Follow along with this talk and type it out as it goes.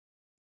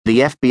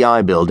The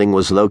FBI building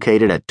was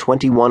located at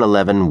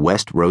 2111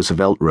 West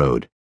Roosevelt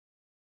Road.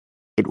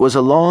 It was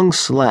a long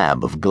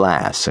slab of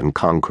glass and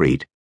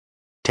concrete,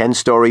 10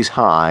 stories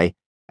high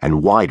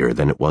and wider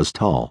than it was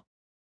tall.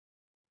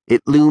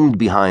 It loomed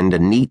behind a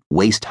neat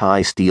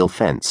waist-high steel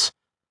fence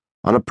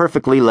on a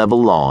perfectly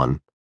level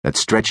lawn that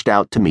stretched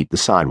out to meet the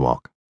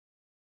sidewalk.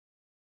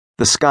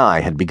 The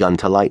sky had begun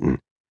to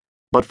lighten,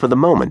 but for the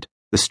moment,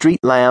 the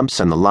street lamps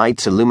and the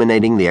lights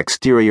illuminating the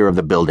exterior of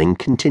the building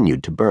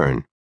continued to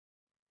burn.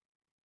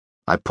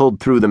 I pulled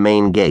through the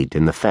main gate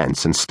in the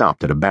fence and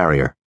stopped at a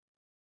barrier.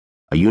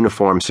 A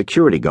uniformed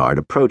security guard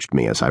approached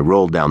me as I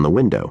rolled down the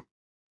window.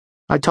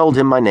 I told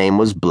him my name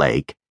was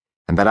Blake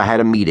and that I had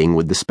a meeting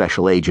with the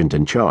special agent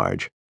in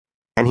charge,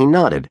 and he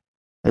nodded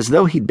as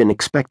though he'd been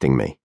expecting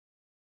me.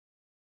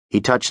 He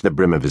touched the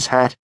brim of his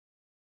hat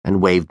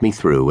and waved me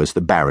through as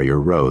the barrier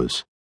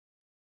rose.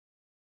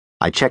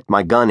 I checked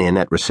my gun in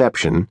at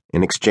reception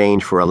in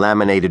exchange for a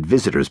laminated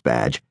visitor's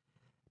badge,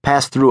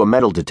 passed through a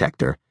metal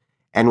detector,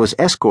 and was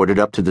escorted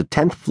up to the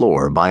 10th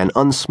floor by an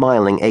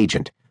unsmiling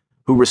agent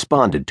who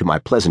responded to my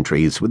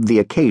pleasantries with the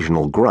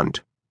occasional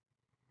grunt.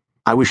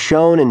 I was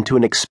shown into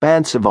an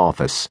expansive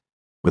office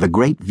with a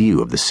great view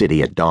of the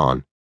city at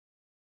dawn.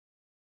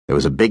 There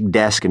was a big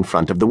desk in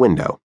front of the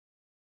window.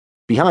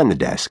 Behind the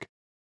desk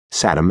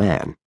sat a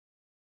man.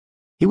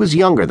 He was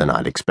younger than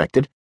I'd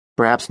expected,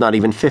 perhaps not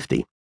even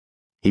 50.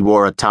 He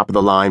wore a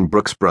top-of-the-line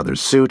Brooks Brothers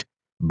suit,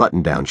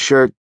 button-down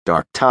shirt,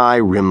 dark tie,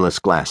 rimless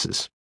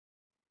glasses.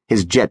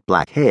 His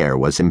jet-black hair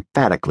was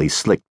emphatically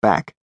slicked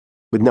back,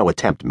 with no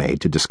attempt made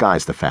to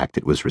disguise the fact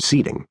it was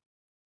receding.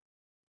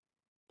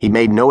 He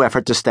made no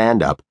effort to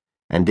stand up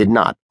and did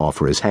not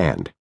offer his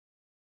hand.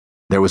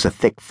 There was a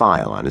thick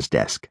file on his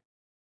desk.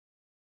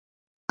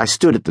 I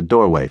stood at the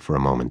doorway for a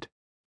moment.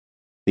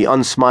 The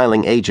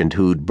unsmiling agent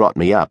who'd brought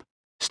me up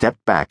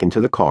stepped back into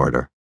the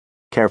corridor,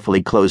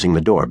 carefully closing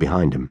the door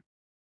behind him.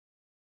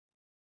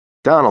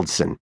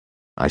 "Donaldson,"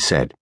 I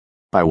said,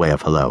 by way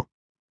of hello.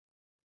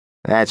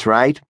 "That's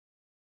right.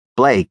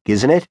 Blake,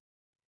 isn't it?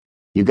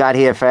 You got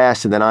here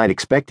faster than I'd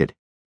expected."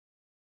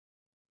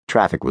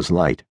 Traffic was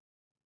light.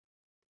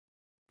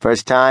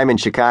 "First time in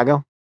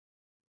Chicago?"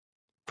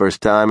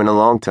 "First time in a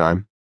long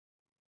time."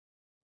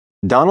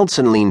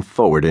 Donaldson leaned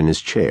forward in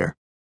his chair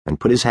and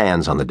put his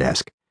hands on the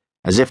desk,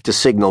 as if to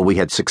signal we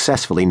had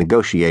successfully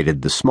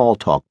negotiated the small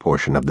talk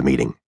portion of the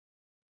meeting.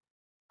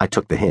 I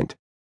took the hint.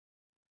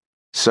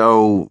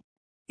 "So,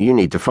 you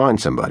need to find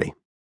somebody."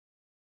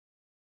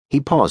 He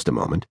paused a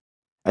moment,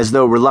 as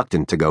though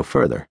reluctant to go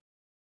further.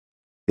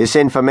 "This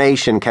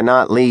information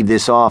cannot leave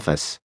this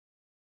office."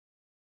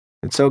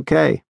 "It's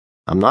okay.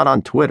 I'm not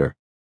on Twitter."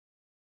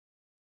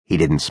 He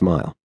didn't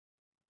smile.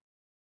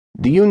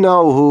 "Do you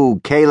know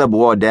who Caleb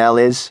Wardell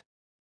is?"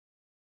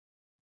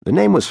 The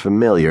name was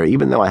familiar,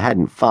 even though I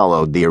hadn't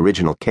followed the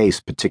original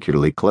case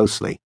particularly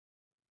closely.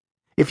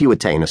 If you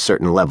attain a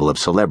certain level of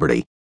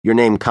celebrity, your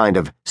name kind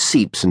of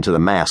seeps into the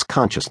mass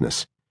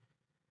consciousness.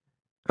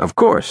 "Of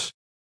course,"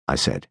 I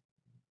said.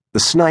 "The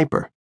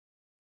sniper.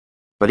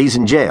 But he's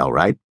in jail,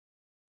 right?"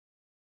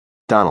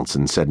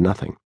 Donaldson said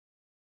nothing.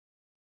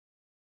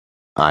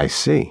 "I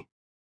see.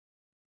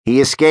 He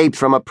escaped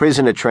from a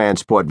prisoner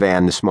transport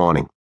van this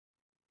morning.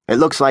 It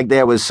looks like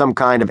there was some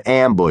kind of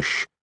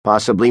ambush,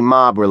 possibly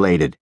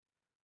mob-related.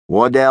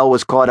 Wardell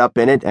was caught up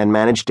in it and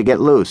managed to get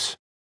loose."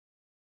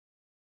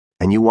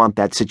 "And you want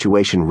that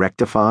situation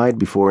rectified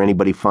before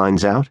anybody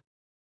finds out?"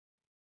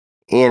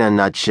 "In a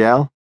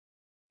nutshell."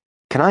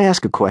 "Can I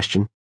ask a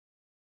question?"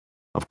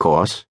 "Of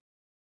course."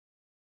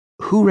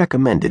 "Who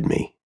recommended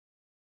me?"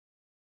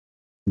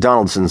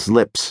 Donaldson's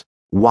lips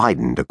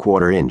widened a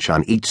quarter inch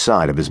on each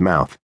side of his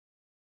mouth.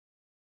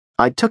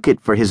 I took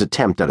it for his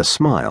attempt at a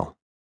smile.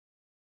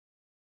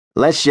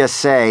 "Let's just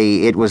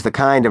say it was the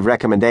kind of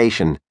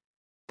recommendation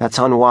that's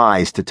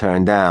unwise to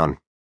turn down."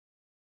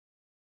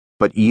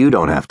 "But you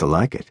don't have to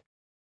like it."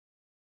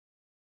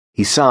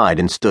 He sighed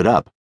and stood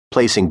up,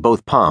 placing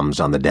both palms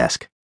on the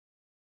desk.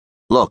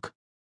 "Look,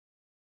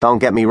 don't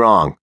get me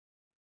wrong.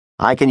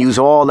 I can use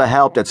all the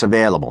help that's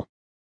available.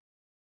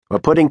 We're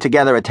putting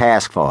together a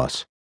task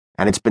force,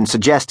 and it's been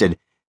suggested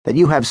that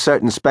you have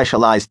certain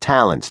specialized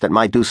talents that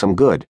might do some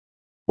good,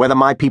 whether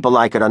my people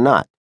like it or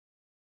not.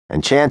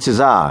 And chances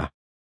are,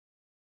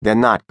 they're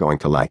not going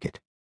to like it."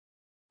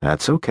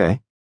 "That's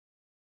okay.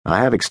 I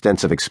have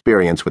extensive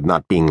experience with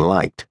not being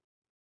liked."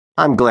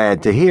 "I'm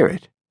glad to hear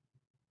it.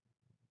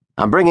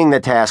 I'm bringing the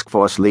task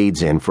force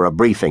leads in for a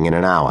briefing in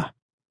an hour.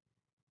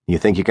 You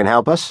think you can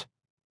help us?"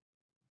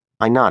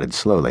 I nodded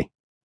slowly.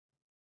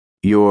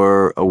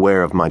 "You're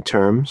aware of my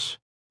terms?"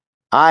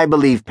 "I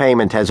believe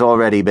payment has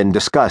already been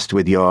discussed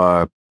with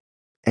your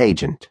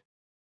agent."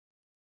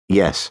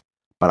 "Yes,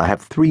 but I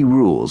have 3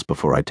 rules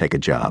before I take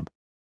a job,"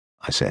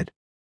 I said.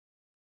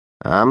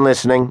 "I'm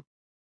listening."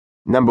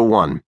 "Number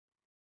 1,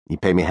 you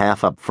pay me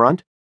half up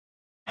front,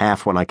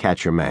 half when I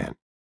catch your man.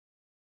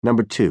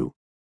 Number 2,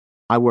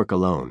 I work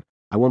alone.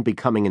 I won't be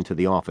coming into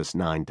the office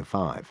 9 to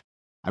 5.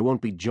 I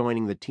won't be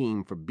joining the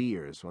team for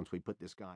beers once we put this guy..."